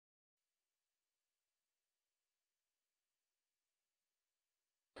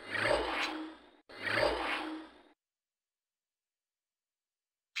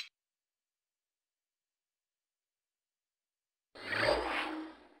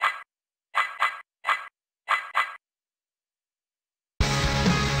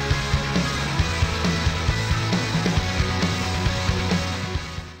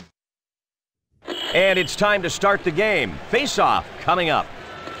And it's time to start the game. Face-off coming up.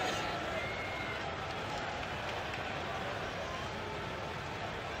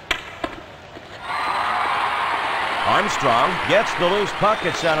 Armstrong gets the loose puck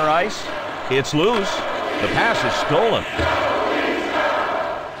at center ice. It's loose. The pass is stolen.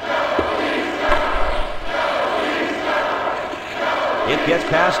 It gets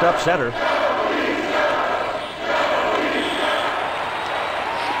passed up center.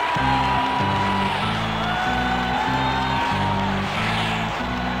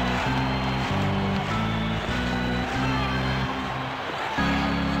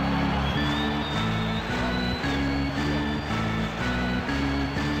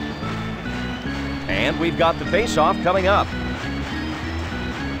 And we've got the face-off coming up.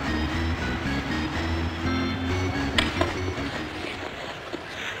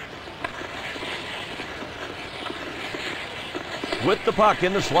 With the puck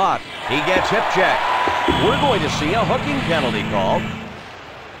in the slot, he gets hip checked. We're going to see a hooking penalty called.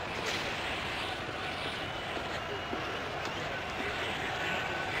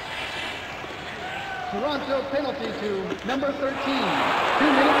 Toronto penalty to number 13. 2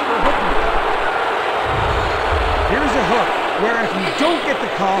 minutes for hooking. Here's a hook, where if you don't get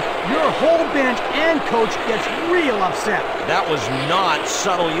the call, your whole bench and coach gets real upset. That was not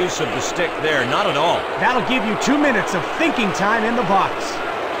subtle use of the stick there, not at all. That'll give you 2 minutes of thinking time in the box.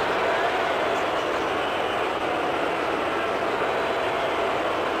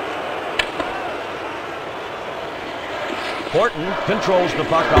 Horton controls the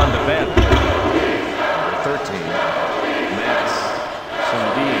puck on defense. 13, Max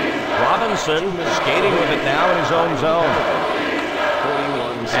Sundin. Robinson skating with it now in his own zone.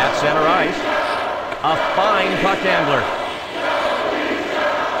 41. At center ice, a fine puck handler.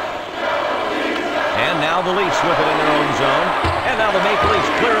 And now the Leafs with it in their own zone. And now the Maple Leafs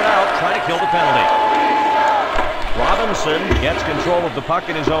clear it out, trying to kill the penalty. Robinson gets control of the puck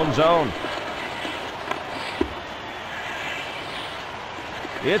in his own zone.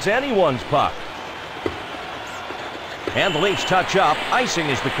 It's anyone's puck. And the Leafs touch up. Icing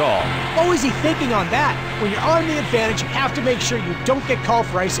is the call. What was he thinking on that? When you're on the advantage, you have to make sure you don't get called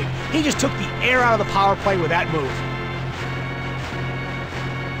for icing. He just took the air out of the power play with that move.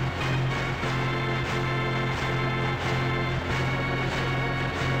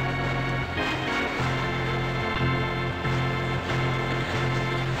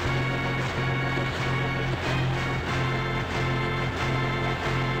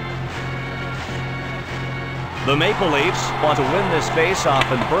 The Maple Leafs want to win this face-off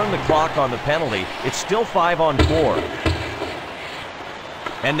and burn the clock on the penalty. It's still 5-on-4.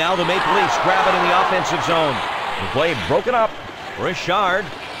 And now the Maple Leafs grab it in the offensive zone. The play broken up. Richard,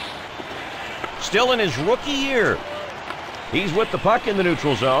 still in his rookie year. He's with the puck in the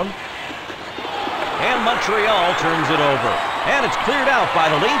neutral zone. And Montreal turns it over. And it's cleared out by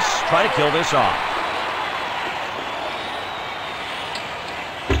the Leafs, trying to kill this off.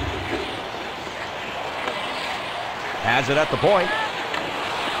 Has it at the point.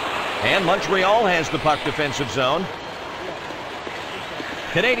 And Montreal has the puck defensive zone.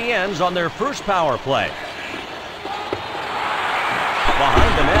 Canadiens on their first power play.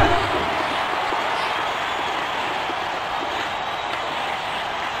 Behind the net.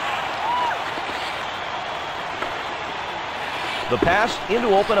 The pass into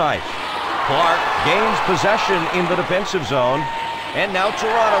open ice. Clark gains possession in the defensive zone. And now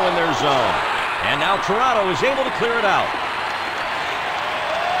Toronto in their zone. And now Toronto is able to clear it out.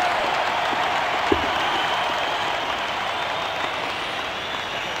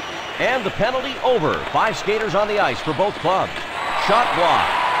 And the penalty over. 5 skaters on the ice for both clubs. Shot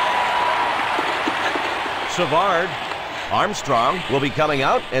blocked. Savard. Armstrong will be coming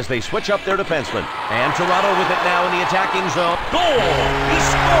out as they switch up their defensemen. And Toronto with it now in the attacking zone. Goal! He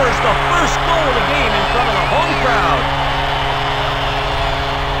scores the first goal of the game in front of the home crowd.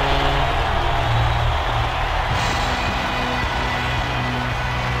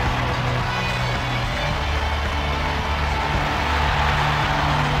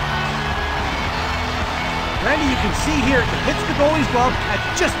 Randy, you can see here, it hits the goalie's glove at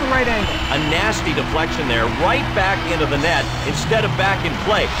just the right angle. A nasty deflection there, right back into the net instead of back in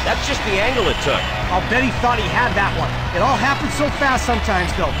play. That's just the angle it took. I'll bet he thought he had that one. It all happens so fast sometimes,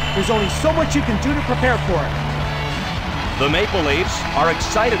 though. There's only so much you can do to prepare for it. The Maple Leafs are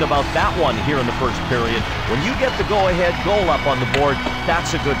excited about that one here in the first period. When you get the go-ahead goal up on the board,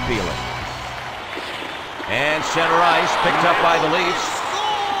 that's a good feeling. And center ice picked up by the Leafs.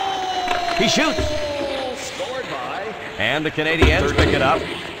 He shoots. And the Canadiens pick it up.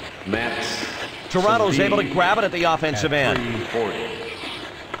 Toronto's able to grab it at the offensive end.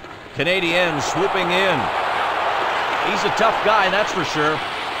 Canadiens swooping in. He's a tough guy, that's for sure.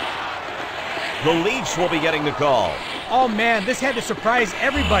 The Leafs will be getting the call. Oh man, this had to surprise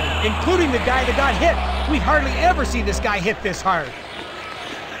everybody, including the guy that got hit. We hardly ever see this guy hit this hard.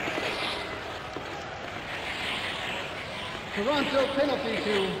 Toronto penalty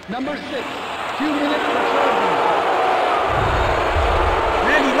to number 6. 2 minutes for charging.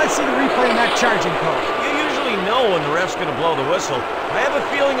 Randy, let's see the replay on that charging call. You usually know when the ref's going to blow the whistle. I have a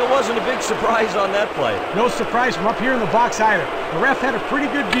feeling it wasn't a big surprise on that play. No surprise from up here in the box either. The ref had a pretty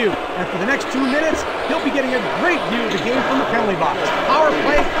good view, and for the next 2 minutes, he'll be getting a great view of the game from the penalty box. Power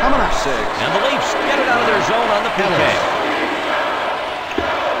play coming up. 6. And the Leafs get it out of their zone on the PK.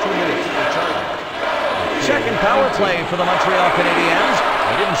 2 minutes for charging. Second power play for the Montreal Canadiens.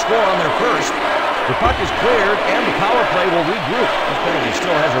 They didn't score on their first. The puck is cleared, and the power play will regroup. The penalty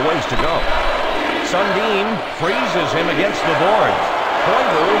still has a ways to go. Sundin freezes him against the boards.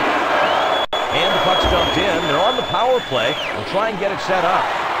 Koivu, and the puck's dumped in. They're on the power play. They'll try and get it set up.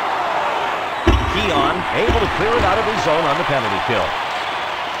 Keon able to clear it out of his zone on the penalty kill.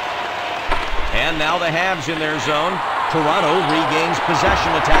 And now the Habs in their zone. Toronto regains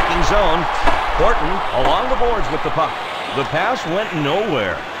possession, attacking zone. Horton along the boards with the puck. The pass went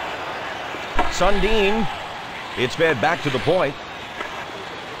nowhere. Sundin, it's fed back to the point.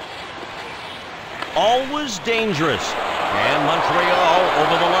 Always dangerous. And Montreal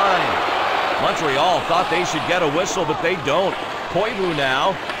over the line. Montreal thought they should get a whistle, but they don't. Koivu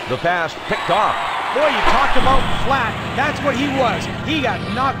now. The pass picked off. Boy, you talked about flat. That's what he was. He got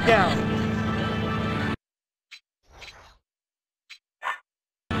knocked down.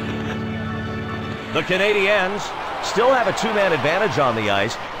 The Canadiens still have a two-man advantage on the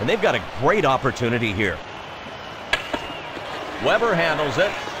ice, and they've got a great opportunity here. Weber handles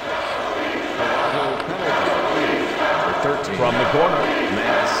it. Number 13. From the corner.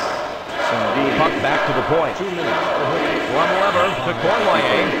 Max. Sundin. Puck back to the point. 2 minutes for hooking. From Weber to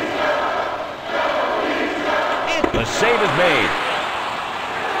Cournoyer. The save is made.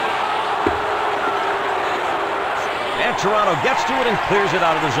 And Toronto gets to it and clears it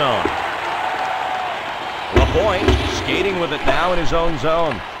out of the zone. Lapointe skating with it now in his own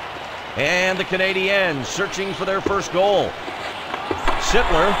zone. And the Canadiens searching for their first goal.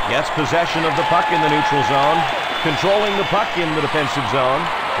 Sittler gets possession of the puck in the neutral zone, controlling the puck in the defensive zone.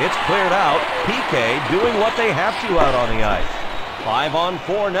 It's cleared out. PK doing what they have to out on the ice.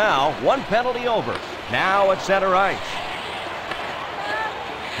 5-on-4 now. One penalty over. Now at center ice.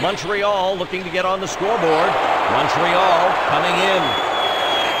 Montreal looking to get on the scoreboard. Montreal coming in.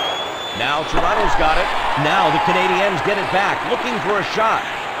 Now Toronto's got it. Now the Canadiens get it back, looking for a shot.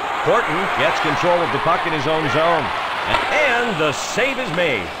 Horton gets control of the puck in his own zone. And the save is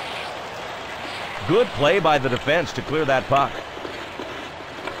made. Good play by the defense to clear that puck.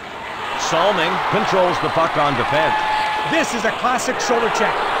 Salming controls the puck on defense. This is a classic shoulder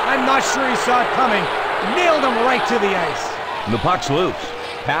check. I'm not sure he saw it coming. Nailed him right to the ice. The puck's loose.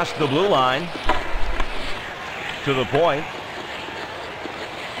 Past the blue line. To the point.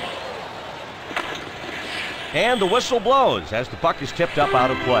 And the whistle blows as the puck is tipped up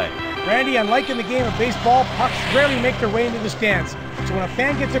out of play. Randy, unlike in the game of baseball, pucks rarely make their way into the stands. So when a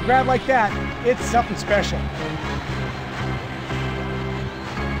fan gets a grab like that, it's something special.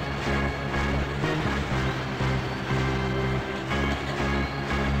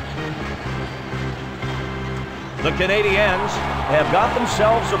 The Canadiens have got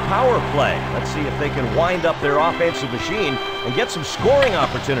themselves a power play. Let's see if they can wind up their offensive machine and get some scoring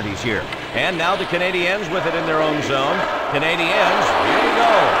opportunities here. And now the Canadiens with it in their own zone. Canadiens, here we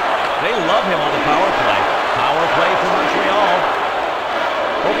go. They love him on the power play. Power play for Montreal.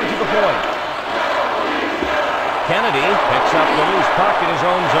 Over to the point. Kennedy picks up the loose puck in his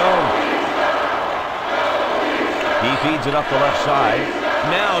own zone. He feeds it up the left side.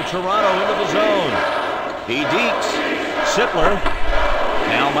 Now Toronto into the zone. He dekes. Sittler.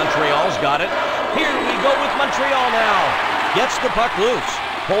 Now Montreal's got it. Here we go with Montreal now. Gets the puck loose.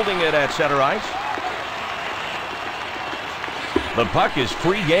 Holding it at center ice. The puck is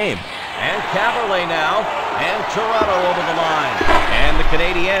free game. And Caberlet now. And Toronto over the line. And the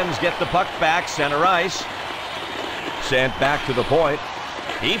Canadiens get the puck back center ice. Sent back to the point.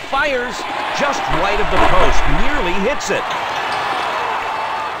 He fires just right of the post. Nearly hits it.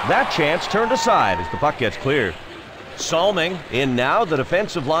 That chance turned aside as the puck gets cleared. Salming in now, the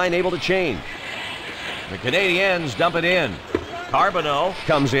defensive line able to change. The Canadiens dump it in. Carbonneau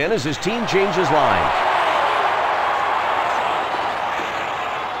comes in as his team changes lines.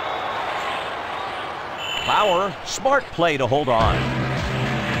 Bauer, smart play to hold on.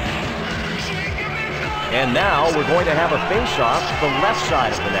 And now we're going to have a face-off the left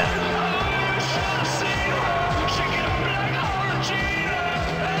side of the net.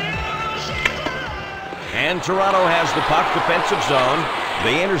 And Toronto has the puck, defensive zone.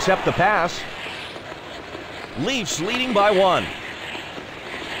 They intercept the pass. Leafs leading by 1.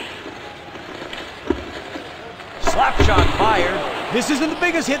 Slap shot fired. This isn't the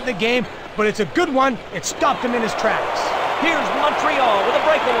biggest hit in the game, but it's a good one. It stopped him in his tracks. Here's Montreal with a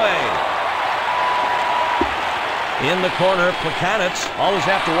breakaway. In the corner, Plekanec. Always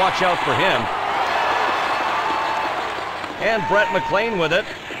have to watch out for him. And Brett McLean with it.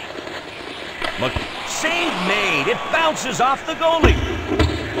 Save made. It bounces off the goalie.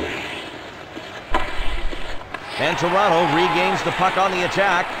 And Toronto regains the puck on the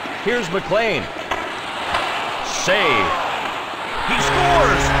attack. Here's McLean. Save. He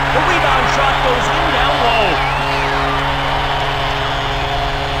scores. The rebound shot goes in down low.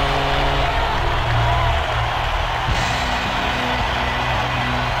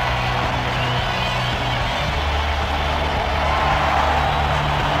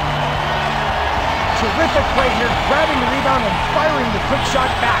 Terrific play here, grabbing the rebound and firing the quick shot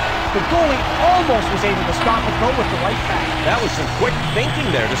back. The goalie almost was able to stop and go with the right pass. That was some quick thinking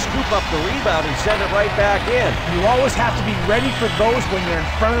there to scoop up the rebound and send it right back in. You always have to be ready for those when you're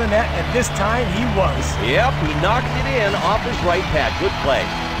in front of the net, and this time he was. Yep, he knocked it in off his right pad. Good play.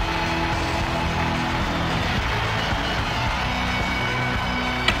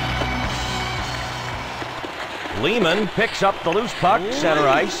 Lehman picks up the loose puck, center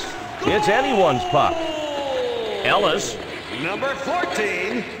ice. It's anyone's puck. Ellis. Number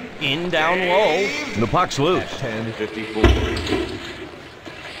 14. In down low. The puck's loose. 10:54.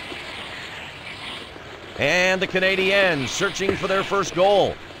 And the Canadiens searching for their first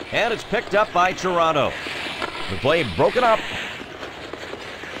goal. And it's picked up by Toronto. The play broken up.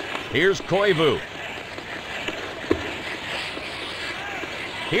 Here's Koivu.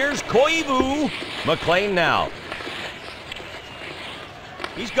 Here's Koivu. McLean now.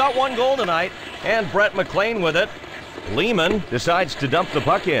 He's got 1 goal tonight. And Brett McLean with it. Lehman decides to dump the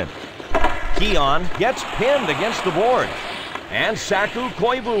puck in. Keon gets pinned against the boards. And Saku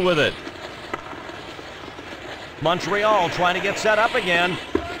Koivu with it. Montreal trying to get set up again.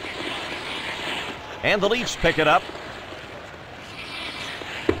 And the Leafs pick it up.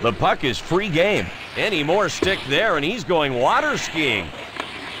 The puck is free game. Any more stick there and he's going water skiing.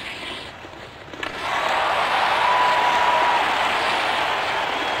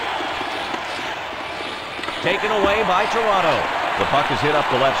 Taken away by Toronto. The puck is hit up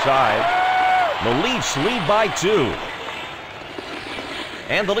the left side. The Leafs lead by 2.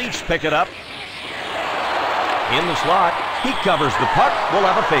 And the Leafs pick it up. In the slot, he covers the puck. We'll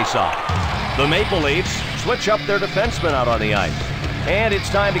have a face-off. The Maple Leafs switch up their defensemen out on the ice. And it's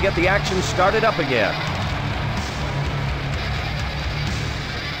time to get the action started up again.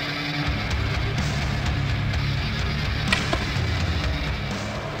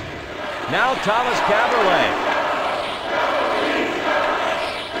 Now Thomas Caberlet.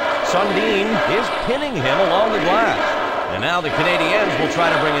 Sundin is pinning him along the glass. And now the Canadiens will try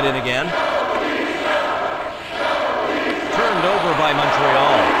to bring it in again. Turned over by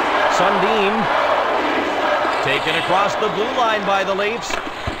Montreal. Sundin taken across the blue line by the Leafs.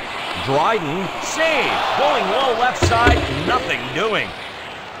 Dryden save. Going low left side. Nothing doing.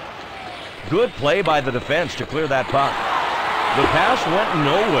 Good play by the defense to clear that puck. The pass went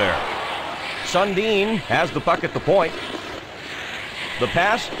nowhere. Sundin has the puck at the point. The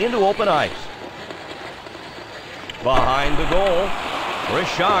pass into open ice. Behind the goal,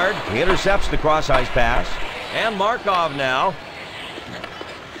 Richard intercepts the cross-ice pass. And Markov now.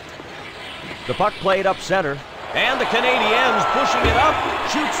 The puck played up center. And the Canadiens pushing it up.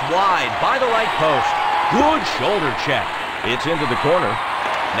 Shoots wide by the right post. Good shoulder check. It's into the corner.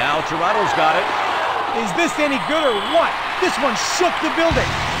 Now Toronto's got it. Is this any good or what? This one shook the building.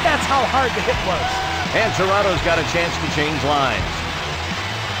 That's how hard the hit was. And Toronto's got a chance to change lines.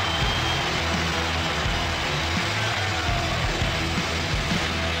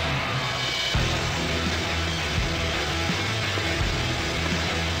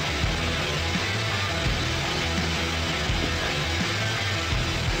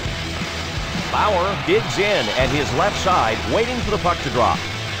 Bauer digs in at his left side, waiting for the puck to drop.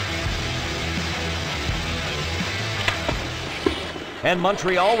 And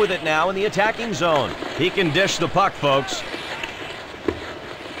Montreal with it now in the attacking zone. He can dish the puck, folks.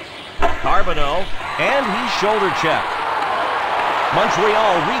 Carbonneau, and he's shoulder checked.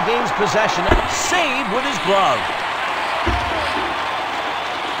 Montreal regains possession. Save with his glove.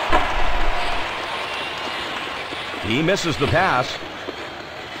 He misses the pass.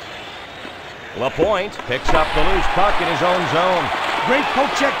 Lapointe picks up the loose puck in his own zone. Great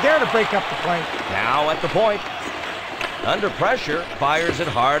poke check there to break up the play. Now at the point. Under pressure, fires it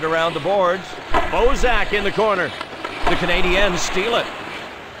hard around the boards. Bozak in the corner. The Canadiens steal it.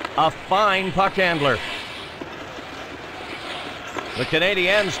 A fine puck handler. The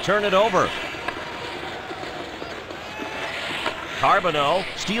Canadiens turn it over. Carbonneau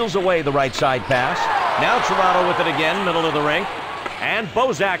steals away the right side pass. Now Toronto with it again, middle of the rink. And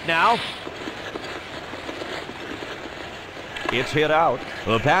Bozak now. It's hit out.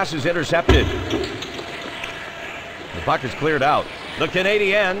 The pass is intercepted. The puck is cleared out. The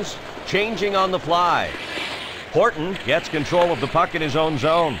Canadiens changing on the fly. Horton gets control of the puck in his own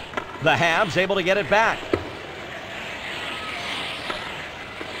zone. The Habs able to get it back.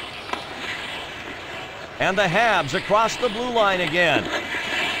 And the Habs across the blue line again.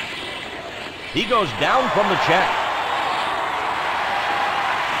 He goes down from the check.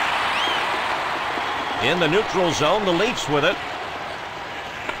 In the neutral zone, the Leafs with it.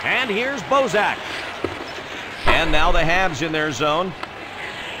 And here's Bozak. And now the Habs in their zone.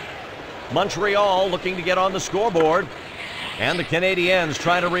 Montreal looking to get on the scoreboard. And the Canadiens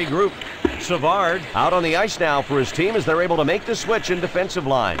trying to regroup. Savard out on the ice now for his team as they're able to make the switch in defensive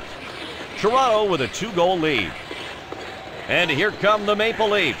line. Toronto with a 2-goal lead. And here come the Maple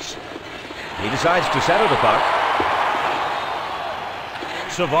Leafs. He decides to center the puck.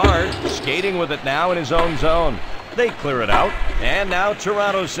 Savard skating with it now in his own zone. They clear it out. And now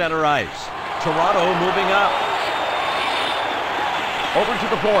Toronto center ice. Toronto moving up. Over to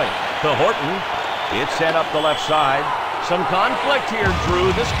the point. To Horton. It's sent up the left side. Some conflict here,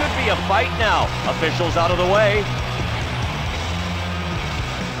 Drew. This could be a fight now. Officials out of the way.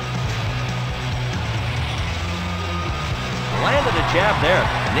 Landed a jab there.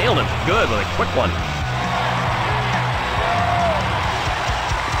 Nailed him good with a quick one.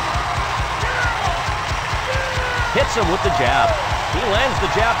 Hits him with the jab. He lands the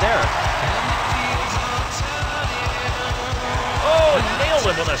jab there. Oh, nailed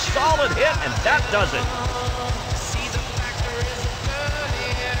him with a solid hit, and that does it.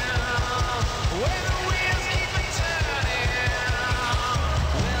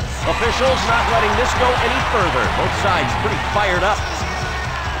 Officials not letting this go any further. Both sides pretty fired up.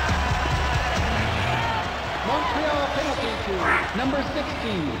 Montreal penalty to number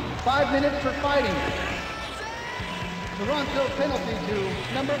 16. 5 minutes for fighting. Toronto penalty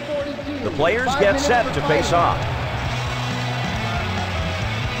to number 42. The players get set to face off.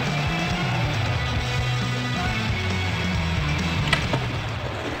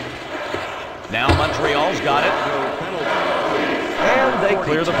 Now Montreal's got it. And they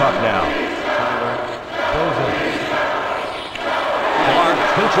clear the puck now. Clark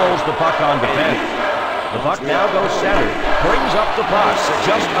controls the puck on defense. The puck now goes center. Brings up the puck.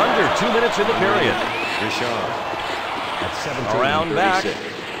 Just under 2 minutes in the period. Around back.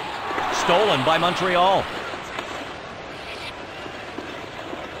 Stolen by Montreal.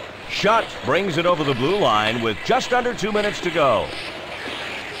 Shutt brings it over the blue line with just under 2 minutes to go.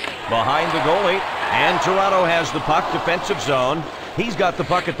 Behind the goalie. And Toronto has the puck, defensive zone. He's got the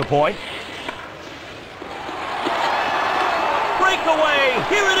puck at the point. Breakaway!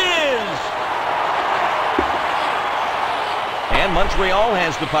 Here it is! And Montreal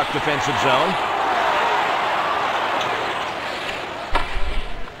has the puck, defensive zone.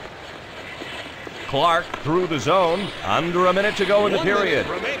 Clark through the zone. Under a minute to go in the period.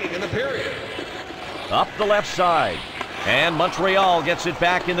 Remaining in the period. Up the left side. And Montreal gets it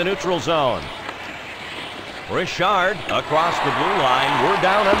back in the neutral zone. Richard across the blue line. We're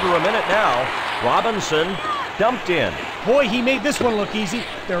down under a minute now. Robinson dumped in. Boy, he made this one look easy.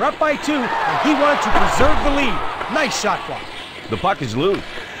 They're up by 2, and he wanted to preserve the lead. Nice shot block. The puck is loose.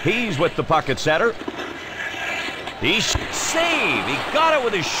 He's with the puck at center. He's saved. He got it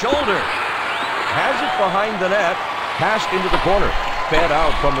with his shoulder. Has it behind the net. Passed into the corner. Fed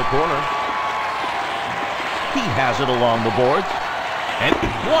out from the corner. He has it along the boards. And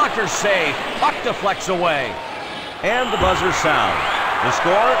blocker save. Puck deflects away. And the buzzer sounds. The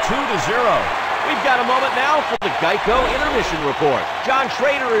score 2-0. We've got a moment now for the Geico Intermission Report. John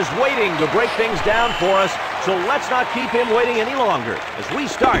Schrader is waiting to break things down for us, so let's not keep him waiting any longer as we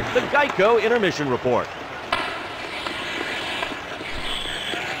start the Geico Intermission Report.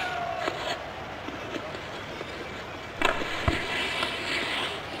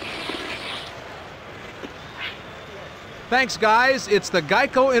 Thanks, guys. It's the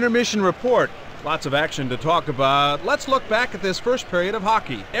Geico Intermission Report. Lots of action to talk about. Let's look back at this first period of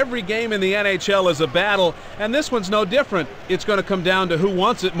hockey. Every game in the NHL is a battle, and this one's no different. It's going to come down to who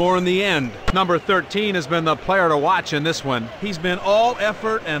wants it more in the end. Number 13 has been the player to watch in this one. He's been all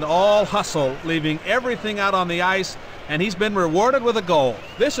effort and all hustle, leaving everything out on the ice and he's been rewarded with a goal.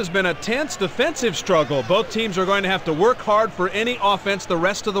 This has been a tense defensive struggle. Both teams are going to have to work hard for any offense the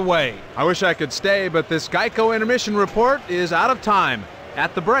rest of the way. I wish I could stay, but this Geico intermission report is out of time.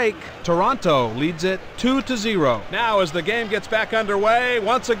 At the break, Toronto leads it 2-0. Now as the game gets back underway,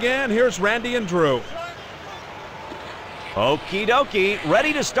 once again, here's Randy and Drew. Okie dokie,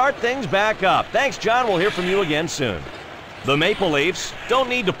 ready to start things back up. Thanks, John. We'll hear from you again soon. The Maple Leafs don't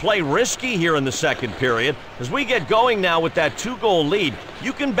need to play risky here in the second period. As we get going now with that 2-goal lead,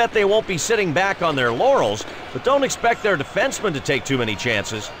 you can bet they won't be sitting back on their laurels, but don't expect their defensemen to take too many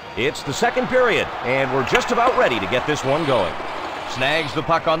chances. It's the second period, and we're just about ready to get this one going. Snags the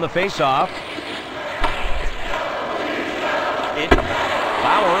puck on the face-off.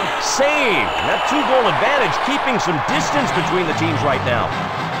 Bauer, save. That 2-goal advantage keeping some distance between the teams right now.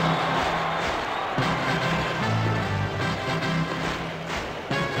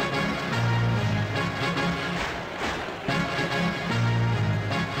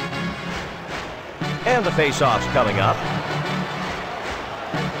 And the face-off's coming up.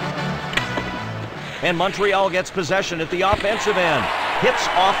 And Montreal gets possession at the offensive end. Hits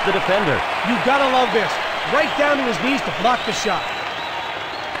off the defender. You gotta love this. Right down to his knees to block the shot.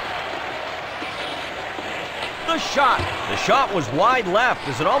 The shot was wide left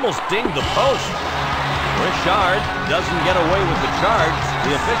as it almost dinged the post. Richard doesn't get away with the charge.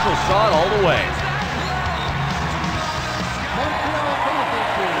 The official saw it all the way. Montreal penalty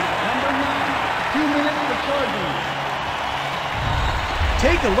kill, number 9. 2 minutes for charging.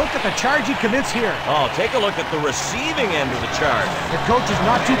 Take a look at the charge he commits here. Oh, take a look at the receiving end of the charge. The coach is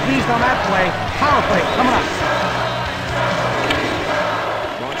not too pleased on that play. Power play coming up.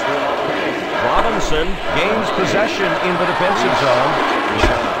 Robinson gains possession in the defensive zone.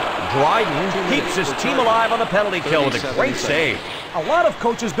 Dryden keeps his team alive on the penalty kill with a great save. A lot of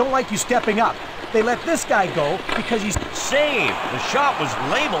coaches don't like you stepping up. They let this guy go because he's... Save! The shot was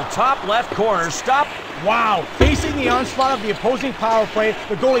labeled top left corner. Stop. Wow! Facing the onslaught of the opposing power play,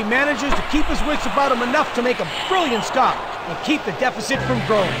 the goalie manages to keep his wits about him enough to make a brilliant stop and keep the deficit from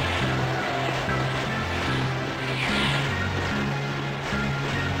growing.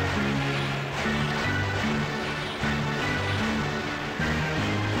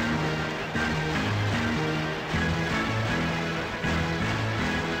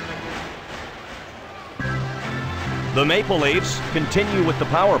 The Maple Leafs continue with the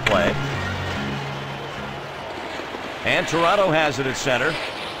power play. And Toronto has it at center.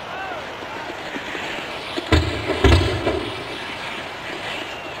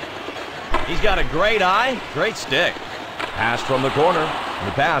 He's got a great eye, great stick. Pass from the corner.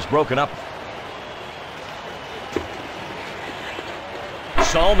 The pass broken up.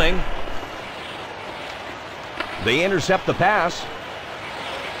 Salming. They intercept the pass.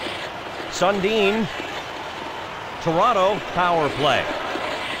 Sundin. Toronto power play.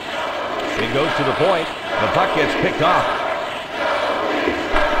 It goes to the point. The puck gets picked off.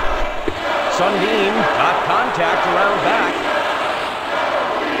 Sundin got contact around back.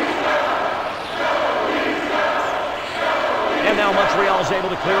 And now Montreal is able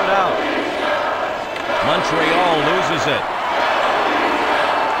to clear it out. Montreal loses it.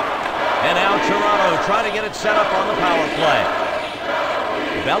 And now Toronto trying to get it set up on the power play.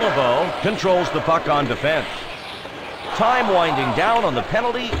 Beliveau controls the puck on defense. Time winding down on the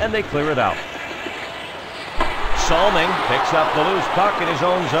penalty, and they clear it out. Salming picks up the loose puck in his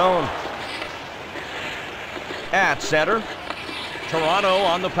own zone. At center, Toronto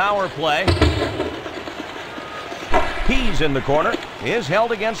on the power play. He's in the corner, is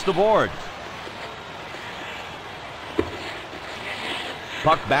held against the boards.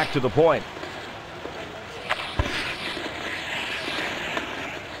 Puck back to the point.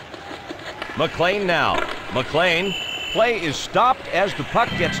 McLean now. McLean. Play is stopped as the puck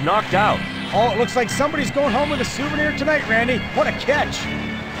gets knocked out. Oh, it looks like somebody's going home with a souvenir tonight, Randy. What a catch.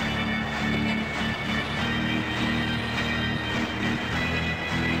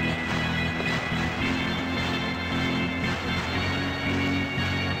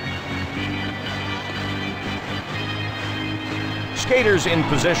 Skaters in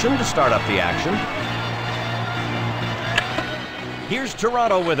position to start up the action. Here's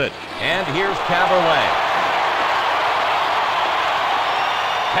Toronto with it, and here's Caberlet.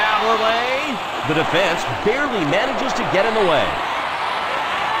 Caberlet, the defense barely manages to get in the way.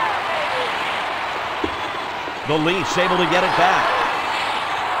 The Leafs able to get it back.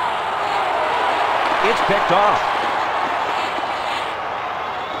 It's picked off.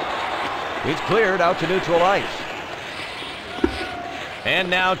 It's cleared out to neutral ice. And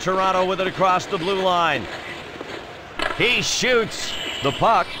now Toronto with it across the blue line. He shoots. The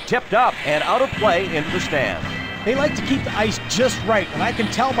puck tipped up and out of play into the stand. They like to keep the ice just right, and I can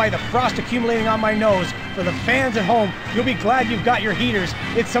tell by the frost accumulating on my nose. For the fans at home, you'll be glad you've got your heaters.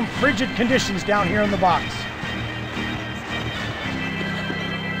 It's some frigid conditions down here in the box.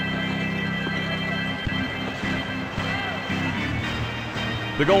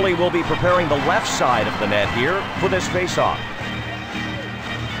 The goalie will be preparing the left side of the net here for this faceoff.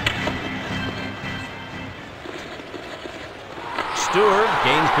 Stewart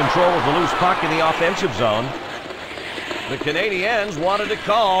gains control of the loose puck in the offensive zone. The Canadiens wanted a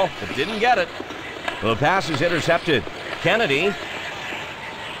call, but didn't get it. The pass is intercepted. Kennedy.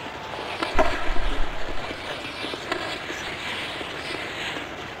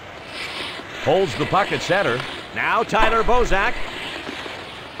 Holds the puck at center. Now Tyler Bozak.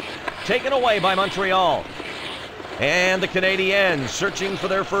 Taken away by Montreal. And the Canadiens searching for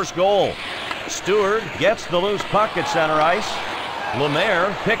their first goal. Stewart gets the loose puck at center ice.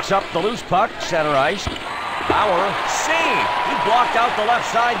 Lemaire picks up the loose puck, center ice. Bauer, save! He blocked out the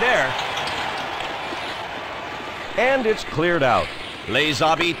left side there. And it's cleared out. Les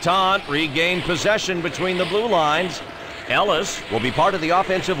Habitants regain possession between the blue lines. Ellis will be part of the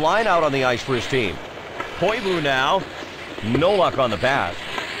offensive line out on the ice for his team. Koivu now. No luck on the pass.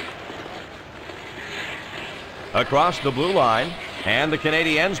 Across the blue line, and the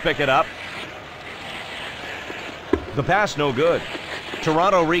Canadiens pick it up. The pass no good.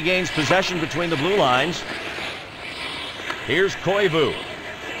 Toronto regains possession between the blue lines. Here's Koivu.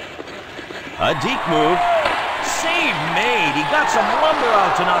 A deep move. Save made. He got some lumber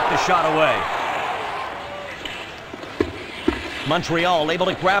out to knock the shot away. Montreal able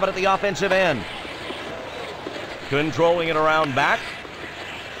to grab it at the offensive end. Controlling it around back.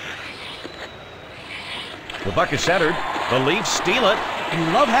 The puck is centered. The Leafs steal it. You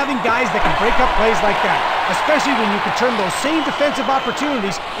love having guys that can break up plays like that, especially when you can turn those same defensive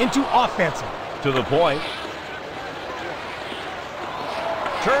opportunities into offensive. To the point.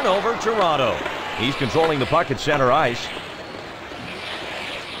 Turnover, Toronto. He's controlling the puck at center ice.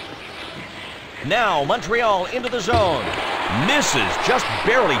 Now Montreal into the zone. Misses just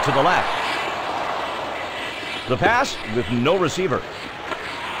barely to the left. The pass with no receiver.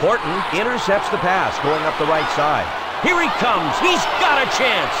 Horton intercepts the pass going up the right side. Here he comes. He's got a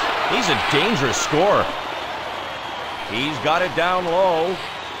chance. He's a dangerous scorer. He's got it down low.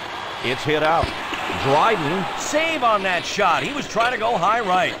 It's hit out. Dryden, save on that shot. He was trying to go high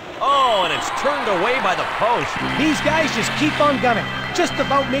right. Oh, and it's turned away by the post. These guys just keep on gunning. Just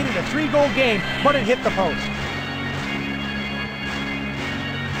about made it a 3-goal game, but it hit the post.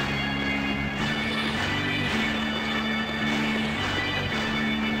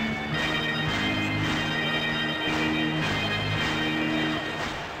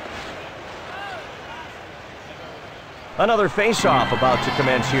 Another face-off about to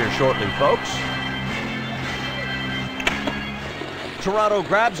commence here shortly, folks. Toronto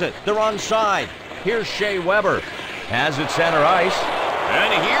grabs it. They're onside. Here's Shea Weber. Has it center ice.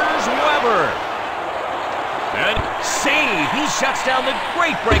 And here's Weber. And save. He shuts down the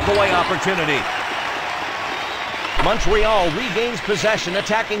great breakaway opportunity. Montreal regains possession,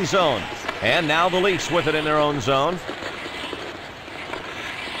 attacking zone. And now the Leafs with it in their own zone.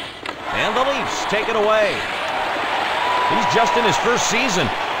 And the Leafs take it away. He's just in his first season.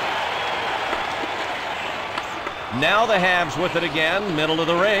 Now the Habs with it again, middle of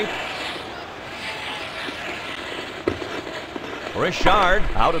the rink. Richard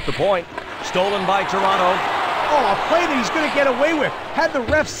out at the point. Stolen by Toronto. Oh, a play that he's going to get away with. Had the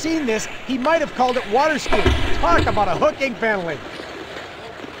ref seen this, he might have called it water skiing. Talk about a hooking penalty.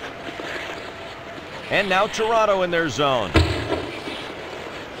 And now Toronto in their zone.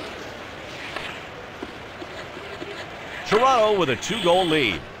 Toronto with a 2-goal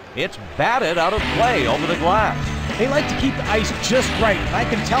lead. It's batted out of play over the glass. They like to keep the ice just right, and I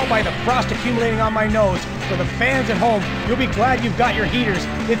can tell by the frost accumulating on my nose. For the fans at home, you'll be glad you've got your heaters.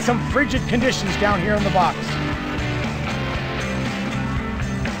 It's some frigid conditions down here in the box.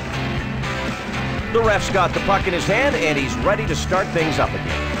 The ref's got the puck in his hand, and he's ready to start things up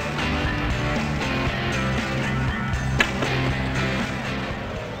again.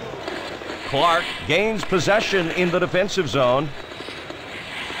 Clark gains possession in the defensive zone.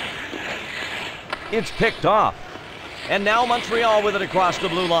 It's picked off. And now Montreal with it across the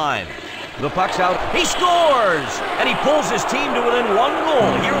blue line. The puck's out. He scores! And he pulls his team to within 1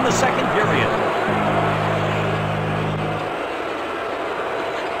 goal here in the second period.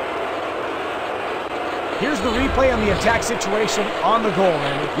 Here's the replay on the attack situation on the goal,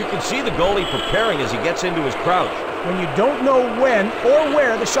 Randy. You can see the goalie preparing as he gets into his crouch. When you don't know when or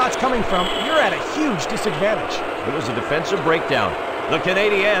where the shot's coming from, you're at a huge disadvantage. It was a defensive breakdown. The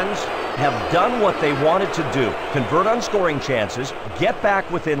Canadiens have done what they wanted to do. Convert on scoring chances, get back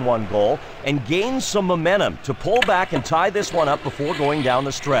within one goal, and gain some momentum to pull back and tie this one up before going down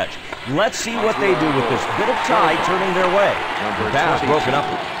the stretch. Let's see what they do with this bit of tie turning their way. The pass broken up.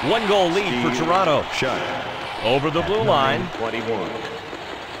 1-goal lead for Toronto. Over the blue line. 21.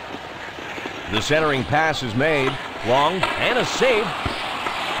 The centering pass is made. Long and a save.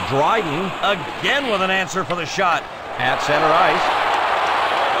 Dryden again with an answer for the shot at center ice.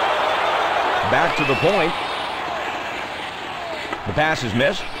 Back to the point. The pass is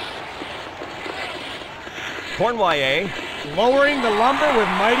missed. Cournoyer lowering the lumber with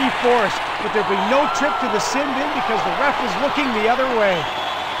mighty force, but there'll be no trip to the sin bin because the ref is looking the other way.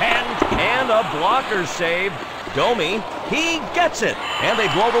 And a blocker save. Domi, he gets it. And they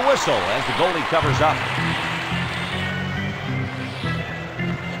blow the whistle as the goalie covers up.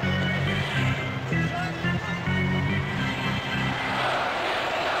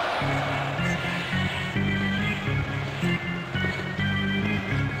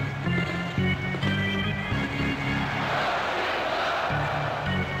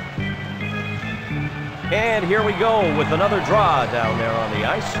 And here we go with another draw down there on the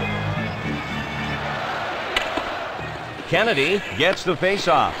ice. Kennedy gets the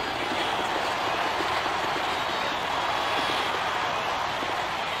faceoff.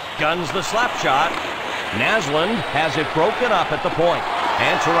 Guns the slap shot. Naslund has it broken up at the point.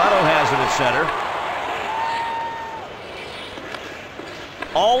 And Toronto has it at center.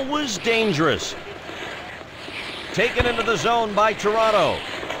 Always dangerous. Taken into the zone by Toronto.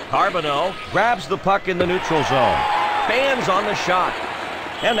 Carbonneau grabs the puck in the neutral zone. Fans on the shot.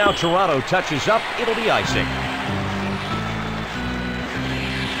 And now Toronto touches up. It'll be icing.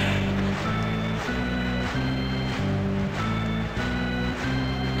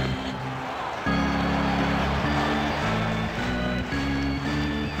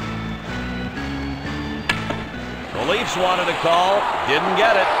 The Leafs wanted a call. Didn't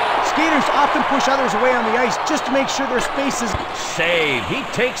get it. Skaters often push others away on the ice just to make sure their space is... Save. He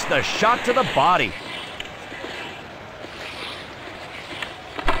takes the shot to the body.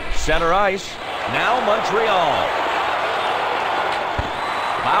 Center ice. Now Montreal.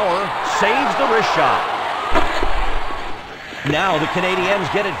 Bauer saves the wrist shot. Now the Canadiens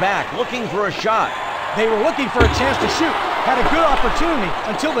get it back, looking for a shot. They were looking for a chance to shoot. Had a good opportunity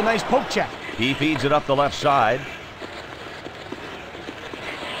until the nice poke check. He feeds it up the left side.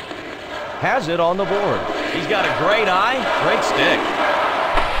 Has it on the board. He's got a great eye, great stick.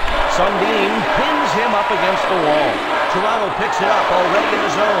 Sundin pins him up against the wall. Toronto picks it up already in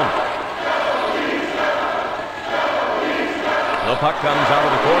the zone. The puck comes out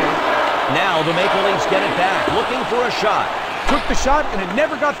of the corner. Now the Maple Leafs get it back, looking for a shot. Took the shot and it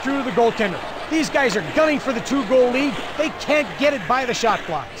never got through the goaltender. These guys are gunning for the 2-goal lead. They can't get it by the shot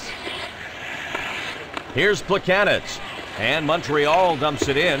blocks. Here's Plekanec. And Montreal dumps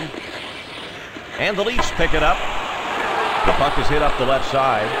it in. And the Leafs pick it up. The puck is hit up the left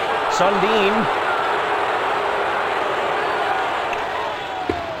side. Sundin.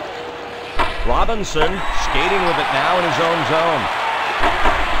 Robinson skating with it now in his own zone.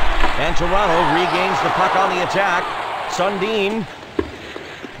 And Toronto regains the puck on the attack. Sundin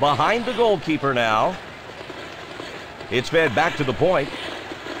behind the goalkeeper now. It's fed back to the point.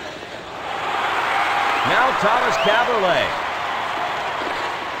 Now Thomas Caberlet.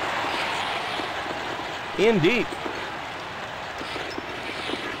 In deep.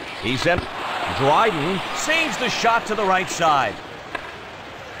 He sent Dryden. Saves the shot to the right side.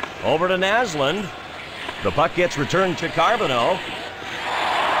 Over to Naslund. The puck gets returned to Carbonneau.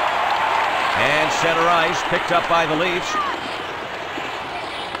 And center ice picked up by the Leafs.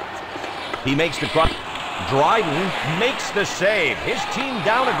 He makes the cross. Dryden makes the save. His team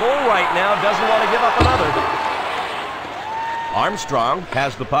down a goal right now. Doesn't want to give up another. Armstrong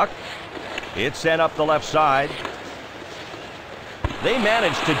has the puck. It's sent up the left side. They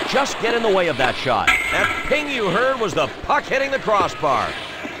managed to just get in the way of that shot. That ping you heard was the puck hitting the crossbar.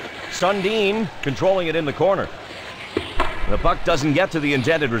 Sundin controlling it in the corner. The puck doesn't get to the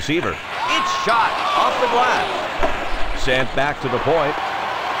intended receiver. It's shot off the glass. Sent back to the point.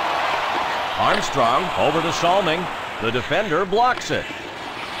 Armstrong over to Salming. The defender blocks it.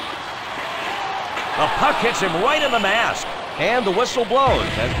 The puck hits him right in the mask. And the whistle blows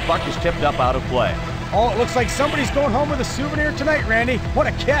as the puck is tipped up out of play. Oh, it looks like somebody's going home with a souvenir tonight, Randy. What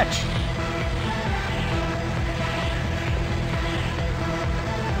a catch.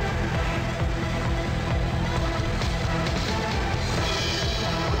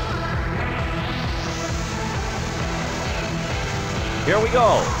 Here we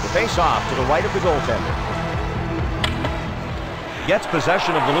go. The face-off to the right of the goaltender. gets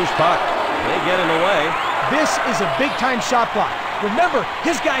possession of the loose puck. They get in the way. This is a big-time shot block. Remember,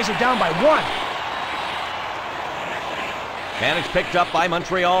 his guys are down by 1. And it's picked up by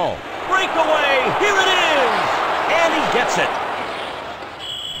Montreal. Breakaway! Here it is! And he gets it.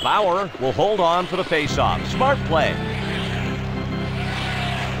 Bauer will hold on for the faceoff. Smart play.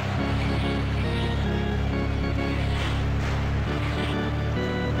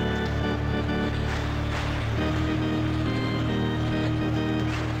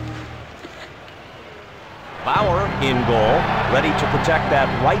 Bauer in goal, ready to protect that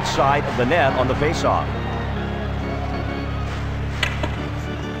right side of the net on the faceoff.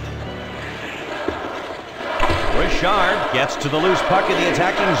 Richard gets to the loose puck in the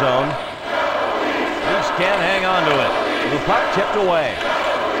attacking zone. Leafs can't hang on to it. The puck tipped away.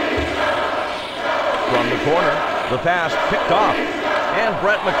 From the corner, the pass picked off. And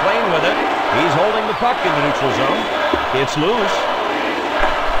Brett McLean with it. He's holding the puck in the neutral zone. It's loose.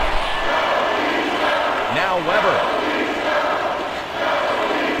 Now Weber.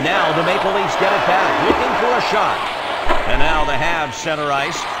 Now the Maple Leafs get it back, looking for a shot. And now the Habs center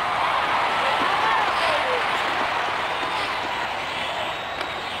ice.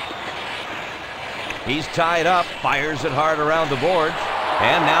 He's tied up, fires it hard around the boards.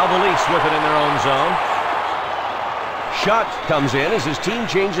 And now the Leafs with it in their own zone. Schutt comes in as his team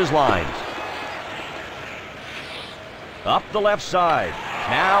changes lines. Up the left side.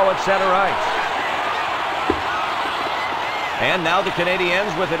 Now at center ice. And now the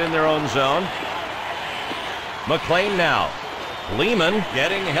Canadiens with it in their own zone. McLean now. Lehman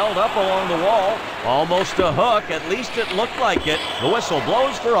getting held up along the wall. Almost a hook, at least it looked like it. The whistle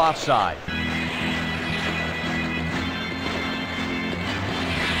blows for offside.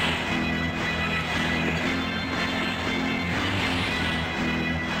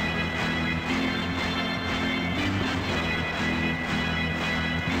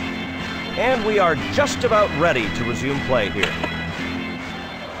 And we are just about ready to resume play here.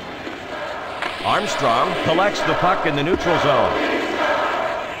 Armstrong collects the puck in the neutral zone.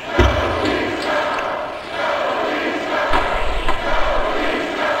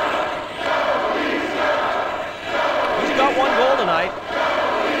 He's got 1 goal tonight.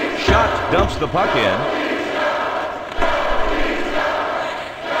 Schutt dumps the puck in.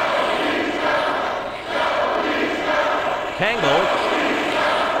 Tangled.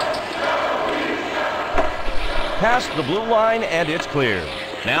 Past the blue line, and it's clear.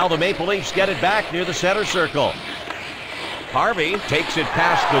 Now the Maple Leafs get it back near the center circle. Harvey takes it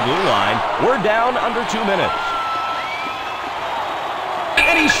past the blue line. We're down under 2 minutes.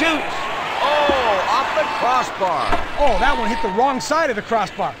 And he shoots. Oh, off the crossbar. Oh, that one hit the wrong side of the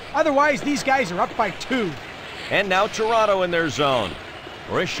crossbar. Otherwise, these guys are up by 2. And now Toronto in their zone.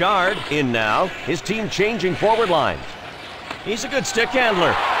 Richard in now. His team changing forward lines. He's a good stick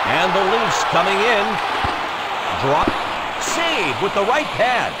handler. And the Leafs coming in. Drop. Save with the right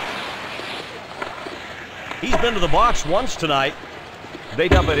pad. He's been to the box once tonight. They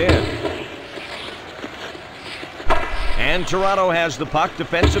dump it in. And Toronto has the puck,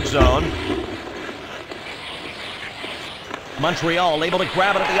 defensive zone. Montreal able to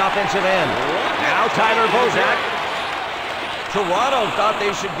grab it at the offensive end. Now Tyler Bozak. Toronto thought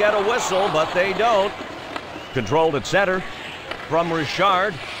they should get a whistle, but they don't. Controlled at center. From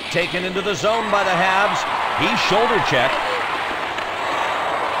Richard. Taken into the zone by the Habs. He's shoulder checked.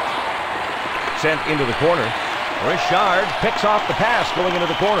 Sent into the corner. Richard picks off the pass going into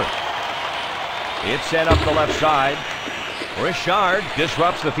the corner. It's sent up the left side. Richard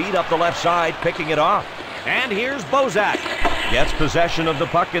disrupts the feed up the left side, picking it off. And here's Bozak. Gets possession of the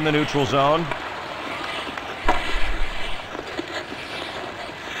puck in the neutral zone.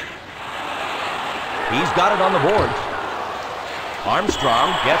 He's got it on the boards.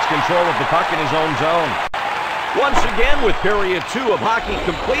 Armstrong gets control of the puck in his own zone. Once again, with period 2 of hockey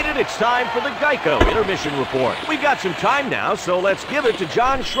completed, it's time for the Geico Intermission Report. We've got some time now, so let's give it to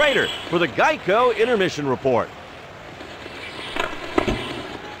John Schrader for the Geico Intermission Report.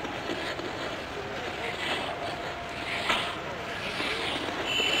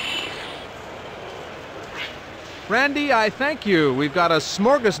 Randy, I thank you. We've got a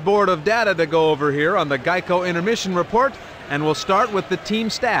smorgasbord of data to go over here on the Geico Intermission Report, and we'll start with the team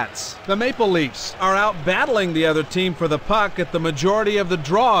stats. The Maple Leafs are out battling the other team for the puck at the majority of the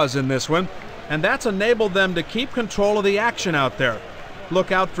draws in this one, and that's enabled them to keep control of the action out there.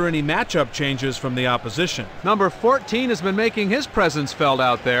 Look out for any matchup changes from the opposition. Number 14 has been making his presence felt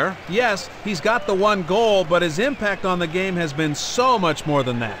out there. Yes, he's got the 1 goal, but his impact on the game has been so much more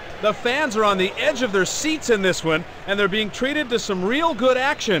than that. The fans are on the edge of their seats in this one, and they're being treated to some real good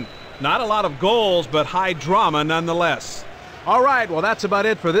action. Not a lot of goals, but high drama nonetheless. All right, well, that's about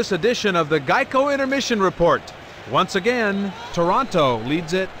it for this edition of the Geico Intermission Report. Once again, Toronto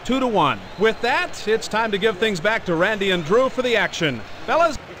leads it 2-1. With that, it's time to give things back to Randy and Drew for the action.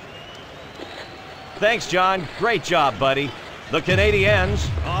 Fellas. Thanks, John. Great job, buddy. The Canadiens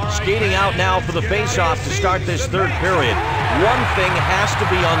skating out now for the face-off to start this third period. One thing has to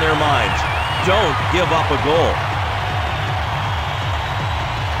be on their minds. Don't give up a goal.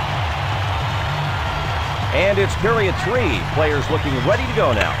 And it's period 3. Players looking ready to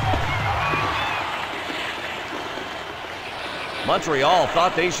go now. Montreal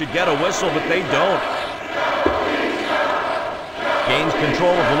thought they should get a whistle, but they don't. Gains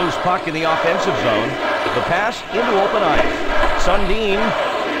control of the loose puck in the offensive zone. The pass into open ice. Sundin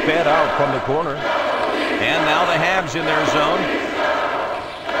fed out from the corner. And now the Habs in their zone.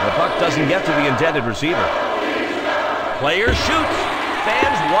 The puck doesn't get to the intended receiver. Player shoots.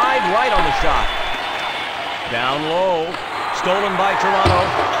 Fans wide right on the shot. Down low. Stolen by Toronto.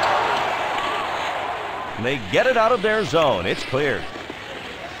 They get it out of their zone. It's cleared.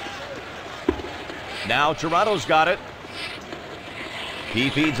 Now Toronto's got it. He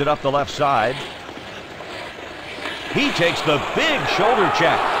feeds it up the left side. He takes the big shoulder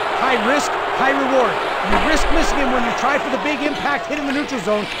check. High risk, high reward. You risk missing him when you try for the big impact hit in the neutral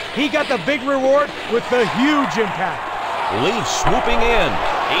zone. He got the big reward with the huge impact. Leafs swooping in.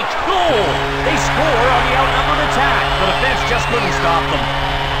 Each goal. They score on the outnumbered attack. The defense just couldn't stop them.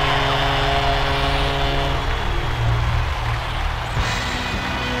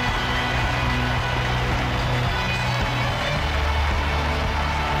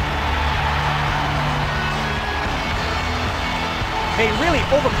 They really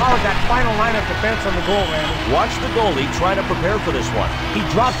overpowered that final line of defense on the goal, Randy. Watch the goalie try to prepare for this one. He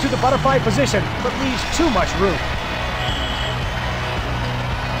drops to the butterfly position, but leaves too much room.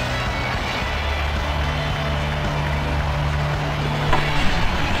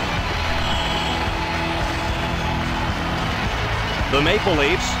 The Maple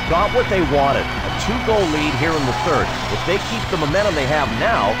Leafs got what they wanted. A 2-goal lead here in the third. If they keep the momentum they have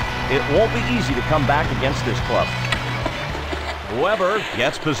now, it won't be easy to come back against this club. Weber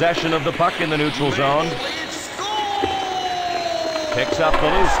gets possession of the puck in the neutral zone. Picks up the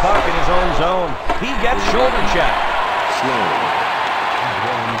loose puck in his own zone. He gets shoulder check. Slow.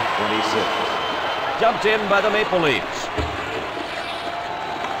 126. Dumped in by the Maple Leafs.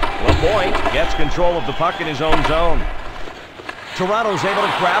 Lapointe gets control of the puck in his own zone. Toronto's able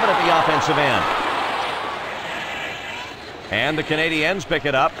to grab it at the offensive end. And the Canadiens pick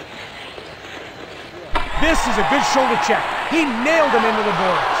it up. This is a good shoulder check. He nailed him into the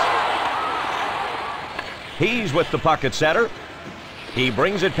boards. He's with the puck at center. He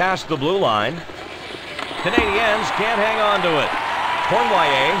brings it past the blue line. Canadiens can't hang on to it.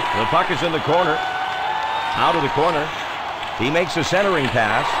 Cournoyer, the puck is in the corner. Out of the corner. He makes a centering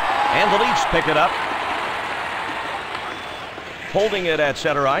pass. And the Leafs pick it up. Holding it at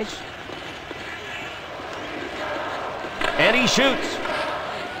center ice. And he shoots.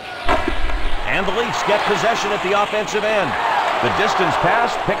 And the Leafs get possession at the offensive end. The distance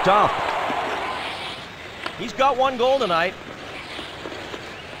pass picked off. He's got 1 goal tonight.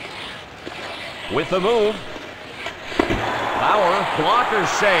 With the move. Bauer, blocker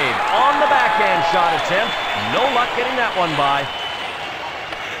save. On the backhand shot attempt. No luck getting that one by.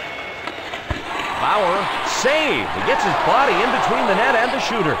 Bauer, save. He gets his body in between the net and the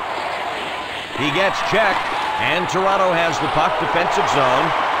shooter. He gets checked. And Toronto has the puck, defensive zone.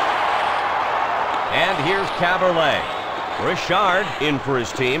 And here's Caberlet. Richard in for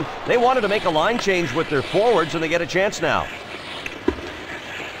his team. They wanted to make a line change with their forwards, and they get a chance now.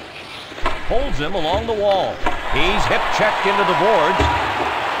 Holds him along the wall. He's hip-checked into the boards.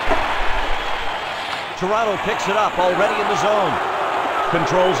 Toronto picks it up already in the zone.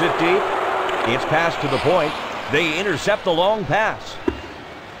 Controls it deep. It's passed to the point. They intercept the long pass.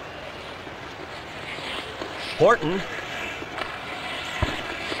 Horton.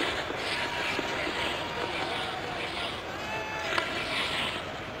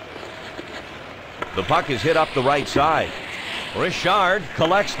 The puck is hit up the right side. Richard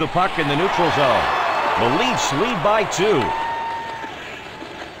collects the puck in the neutral zone. The Leafs lead by 2.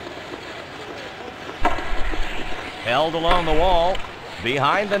 Held along the wall.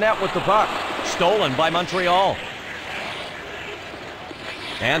 Behind the net with the puck. Stolen by Montreal.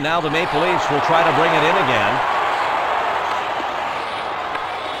 And now the Maple Leafs will try to bring it in again.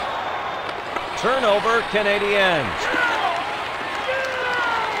 Turnover, Canadiens.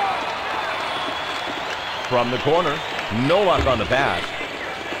 From the corner, no luck on the pass.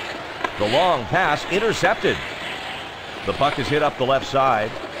 The long pass intercepted. The puck is hit up the left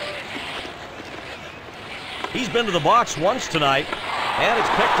side. He's been to the box once tonight, and it's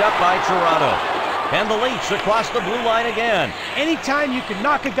picked up by Toronto. And the Leafs across the blue line again. Anytime you can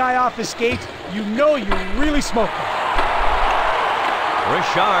knock a guy off his skates, you know you really smoked him.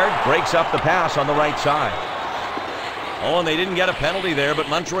 Richard breaks up the pass on the right side. Oh, and they didn't get a penalty there, but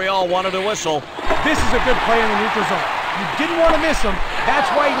Montreal wanted a whistle. This is a good play in the neutral zone. You didn't want to miss him. That's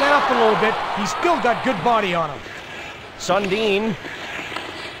why he let up a little bit. He's still got good body on him. Sundin.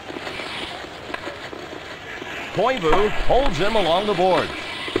 Koivu holds him along the board.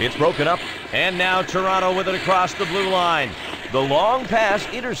 It's broken up, and now Toronto with it across the blue line. The long pass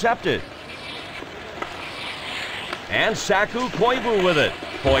intercepted. And Saku Koivu with it.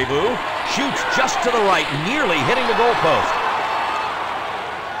 Koivu shoots just to the right, nearly hitting the goalpost.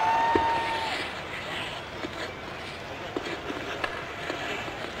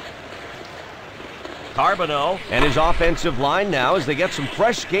 Carbonneau and his offensive line now as they get some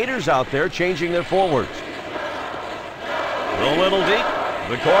fresh skaters out there changing their forwards. A little deep,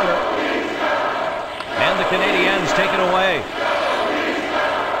 the corner. And the Canadiens take it away.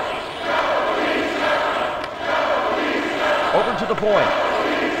 Over to the point.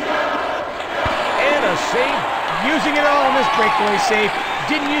 And a save. Using it all in this breakaway save.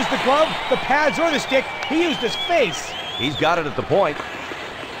 Didn't use the glove, the pads, or the stick. He used his face. He's got it at the point.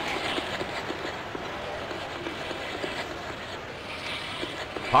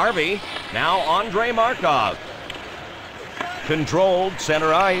 Harvey, now Andrei Markov. Controlled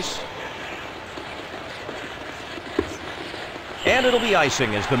center ice. And it'll be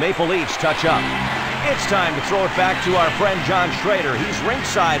icing as the Maple Leafs touch up. It's time to throw it back to our friend John Schrader. He's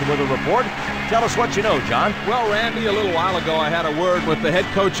ringside with a report. Tell us what you know, John. Well, Randy, a little while ago I had a word with the head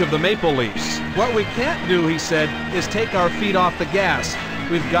coach of the Maple Leafs. What we can't do, he said, is take our feet off the gas.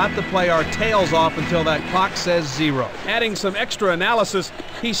 We've got to play our tails off until that clock says 0. Adding some extra analysis,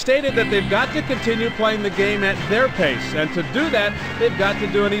 he stated that they've got to continue playing the game at their pace, and to do that, they've got to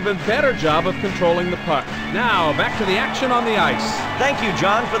do an even better job of controlling the puck. Now, back to the action on the ice. Thank you,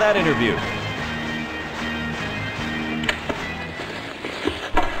 John, for that interview.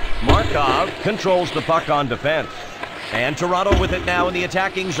 Markov controls the puck on defense. And Toronto with it now in the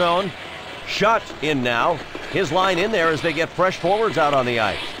attacking zone. Shut in now. His line in there as they get fresh forwards out on the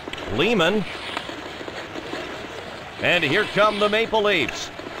ice. Lehman. And here come the Maple Leafs.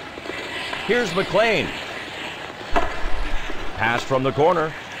 Here's McLean. Pass from the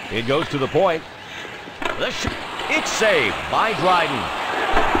corner. It goes to the point. It's saved by Dryden.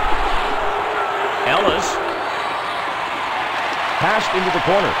 Ellis. Passed into the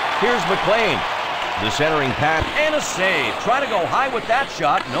corner. Here's McLean. The centering pass and a save. Try to go high with that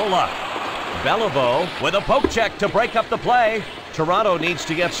shot. No luck. Beliveau with a poke check to break up the play. Toronto needs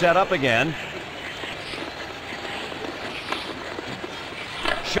to get set up again.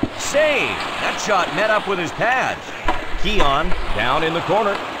 Save. That shot met up with his pads. Keon down in the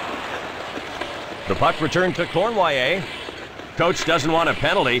corner. The puck returned to Cournoyer. Coach doesn't want a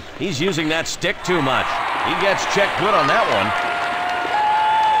penalty. He's using that stick too much. He gets checked good on that one.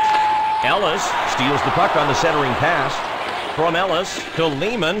 Ellis steals the puck on the centering pass. From Ellis to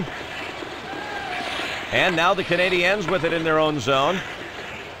Lehman. And now the Canadiens with it in their own zone.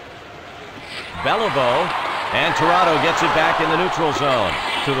 Beliveau. And Toronto gets it back in the neutral zone.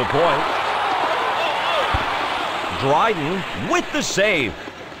 To the point. Dryden with the save.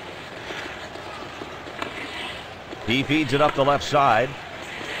 He feeds it up the left side.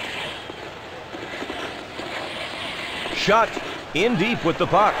 Shut in deep with the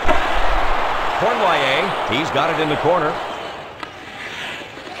puck. Cournoyer, he's got it in the corner.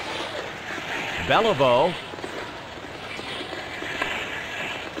 Beliveau.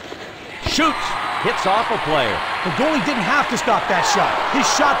 Shoots. Hits off a player. The goalie didn't have to stop that shot. His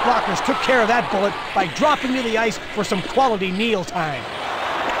shot blockers took care of that bullet by dropping to the ice for some quality kneel time.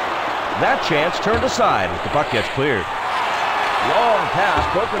 That chance turned aside as the puck gets cleared. Long pass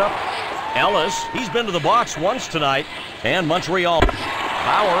broken up. Ellis, he's been to the box once tonight. And Montreal.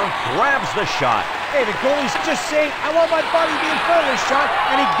 Bauer grabs the shot. Hey, the goalie's just saying, I want my body to be in front of this shot,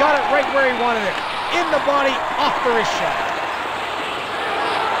 and he got it right where he wanted it. In the body, off the wrist shot.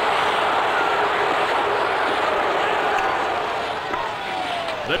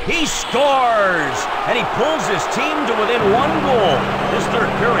 He scores! And he pulls his team to within 1 goal. This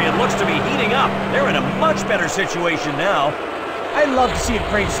third period looks to be heating up. They're in a much better situation now. I love to see a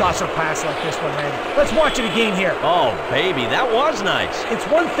great saucer pass like this one, Randy. Let's watch it again here. Oh, baby, that was nice. It's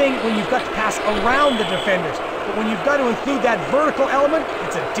one thing when you've got to pass around the defenders, but when you've got to include that vertical element,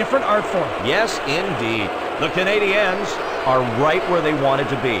 it's a different art form. Yes, indeed. The Canadiens are right where they wanted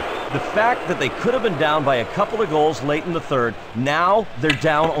to be. The fact that they could have been down by a couple of goals late in the third, now they're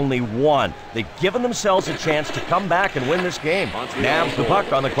down only one. They've given themselves a chance to come back and win this game. Nabs the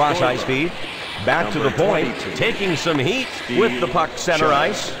puck on the cross-ice feed. Back to the point, taking some heat with the puck center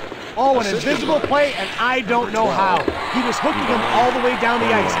ice. Oh, an invisible play, and I don't know how. He was hooking him all the way down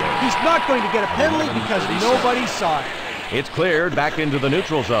the ice. He's not going to get a penalty because nobody saw it. It's cleared back into the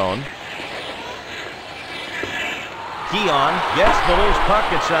neutral zone. Keon gets the loose puck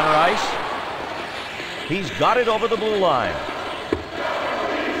at center ice. He's got it over the blue line.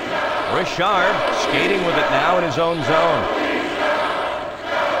 Richard skating with it now in his own zone.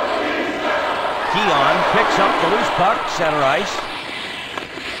 Keon picks up the loose puck, center ice.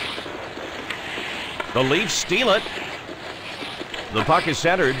 The Leafs steal it. The puck is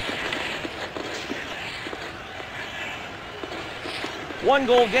centered.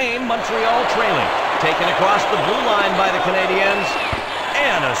 One-goal game, Montreal trailing. Taken across the blue line by the Canadiens.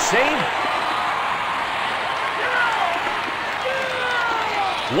 And a save.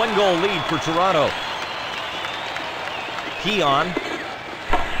 One-goal lead for Toronto. Keon.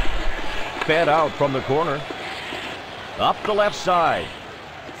 Fed out from the corner. Up the left side.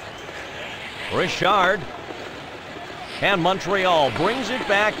 Richard. And Montreal brings it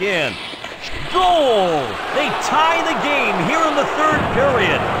back in. Goal! They tie the game here in the third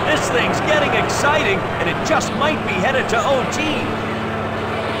period. This thing's getting exciting, and it just might be headed to OT.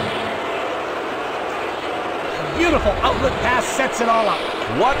 Beautiful outlet pass sets it all up.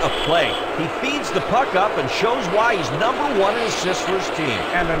 What a play. He feeds the puck up and shows why he's #1 in assists for his team.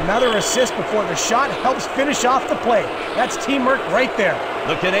 And another assist before the shot helps finish off the play. That's teamwork right there.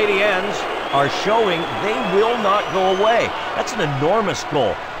 The Canadiens are showing they will not go away. That's an enormous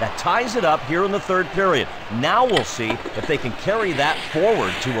goal. That ties it up here in the third period. Now we'll see if they can carry that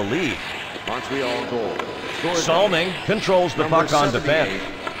forward to a lead. Montreal goal. Salming controls the puck on defense.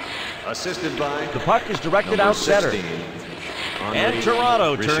 Assisted by the puck is directed out center. And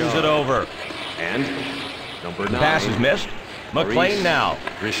Toronto turns it over. And number 9. The pass is missed. McLean now.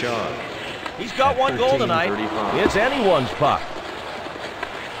 Richard. He's got one goal tonight. It's anyone's puck.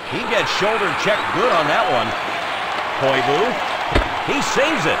 He gets shoulder checked good on that one. Koivu. He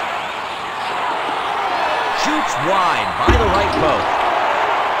saves it. Shoots wide by the right post.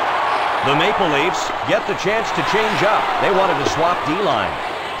 The Maple Leafs get the chance to change up. They wanted to swap D-line.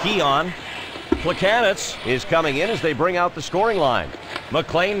 Keon. Plekanec is coming in as they bring out the scoring line.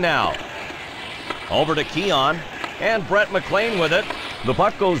 McLean now. Over to Keon. And Brett McLean with it. The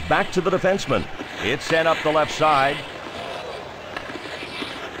puck goes back to the defenseman. It's sent up the left side.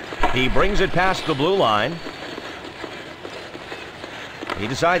 He brings it past the blue line. He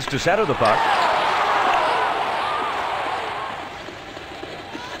decides to center the puck.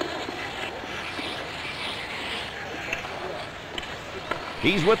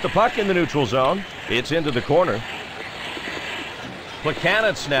 He's with the puck in the neutral zone. It's into the corner.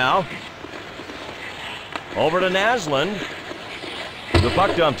 Plekanec now. Over to Naslund. The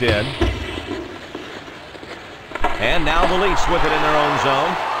puck dumped in. And now the Leafs with it in their own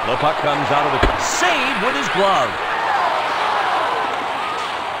zone. The puck comes out of the... Save with his glove.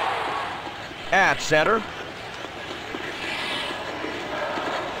 At center.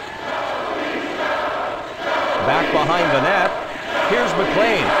 Back behind the net. Here's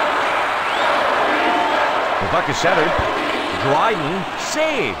McLean. The puck is centered. Dryden,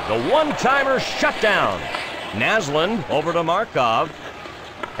 save. The one-timer shut down. Naslund over to Markov.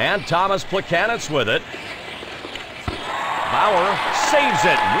 And Thomas Plekanec with it. Bauer saves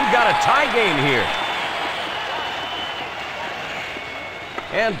it. We've got a tie game here.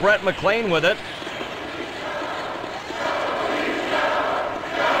 And Brett McLean with it.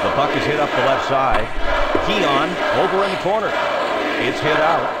 The puck is hit up the left side. Keon over in the corner. It's hit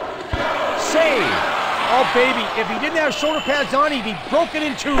out. Save! Oh, baby, if he didn't have shoulder pads on, he'd be broken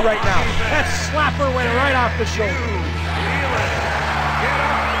in two right now. That slapper went right off the shoulder.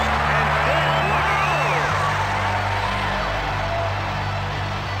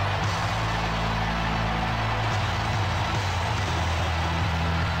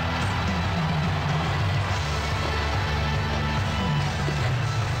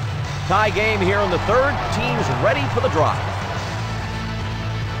 Tie game here in the third. Teams ready for the drive.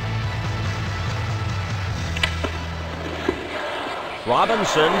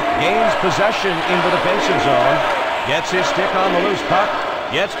 Robinson gains possession in the defensive zone. Gets his stick on the loose puck.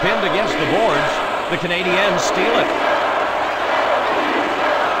 Gets pinned against the boards. The Canadiens steal it.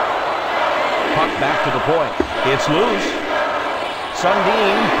 Puck back to the point. It's loose.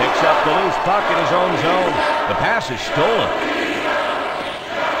 Sundin picks up the loose puck in his own zone. The pass is stolen.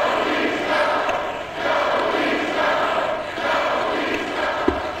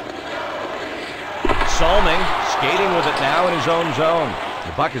 Skating with it now in his own zone.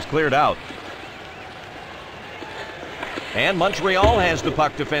 The puck is cleared out. And Montreal has the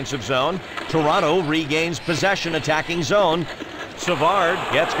puck defensive zone. Toronto regains possession attacking zone. Savard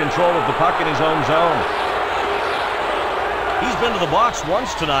gets control of the puck in his own zone. He's been to the box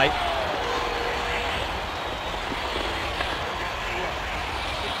once tonight.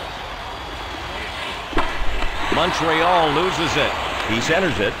 Montreal loses it. He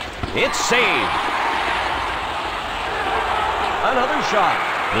centers it. It's saved. Another shot.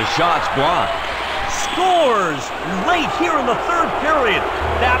 The shot's blocked. Scores late here in the third period.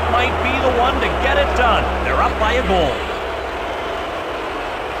 That might be the one to get it done. They're up by a goal.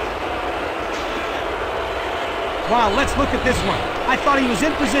 Wow, let's look at this one. I thought he was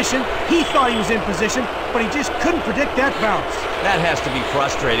in position. He thought he was in position, but he just couldn't predict that bounce. That has to be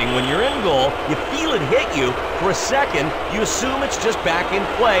frustrating. When you're in goal, you feel it hit you. For a second, you assume it's just back in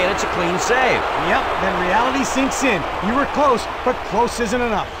play and it's a clean save. Yep, then reality sinks in. You were close, but close isn't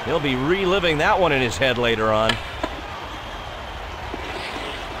enough. He'll be reliving that one in his head later on.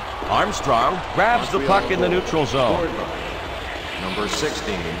 Armstrong grabs the puck in the neutral zone. Number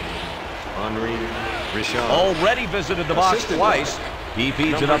 16, Henri Richard. Already visited the box twice. He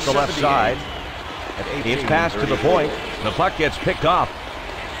feeds it up the left side. It's passed to the point. The puck gets picked off.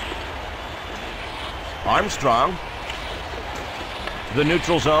 Armstrong. The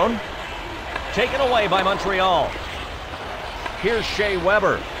neutral zone. Taken away by Montreal. Here's Shea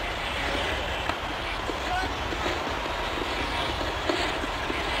Weber.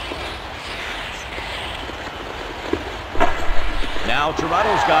 Now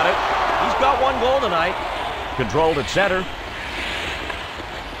Toronto's got it. He's got one goal tonight. Controlled at center.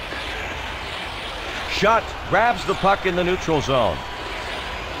 Schutt grabs the puck in the neutral zone.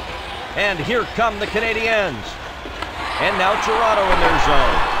 And here come the Canadiens. And now Toronto in their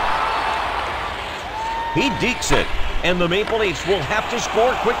zone. He dekes it. And the Maple Leafs will have to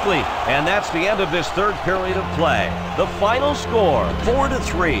score quickly. And that's the end of this third period of play. The final score,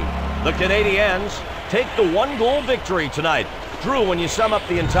 4-3. The Canadiens take the one-goal victory tonight. Drew, when you sum up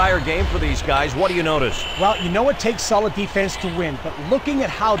the entire game for these guys, what do you notice? Well, you know it takes solid defense to win, but looking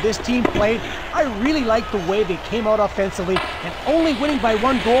at how this team played, I really liked the way they came out offensively, and only winning by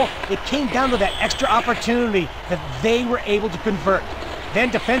one goal, it came down to that extra opportunity that they were able to convert.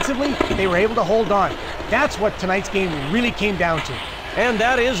 Then defensively, they were able to hold on. That's what tonight's game really came down to. And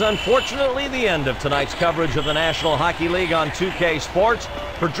that is, unfortunately, the end of tonight's coverage of the National Hockey League on 2K Sports.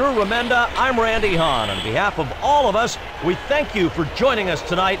 For Drew Remenda, I'm Randy Hahn. On behalf of all of us, we thank you for joining us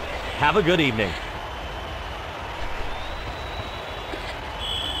tonight. Have a good evening.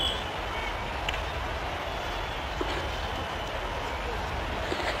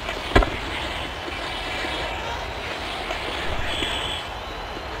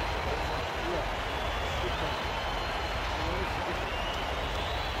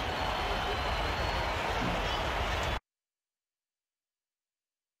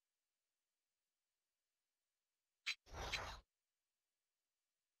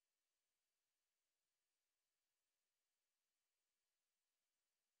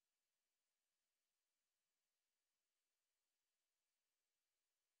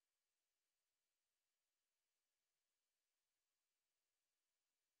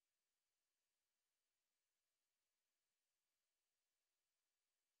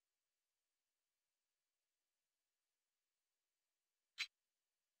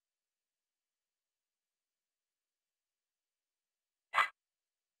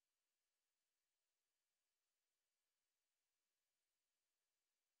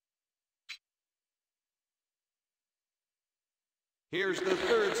 Here's the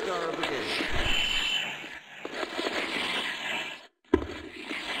third star of the game.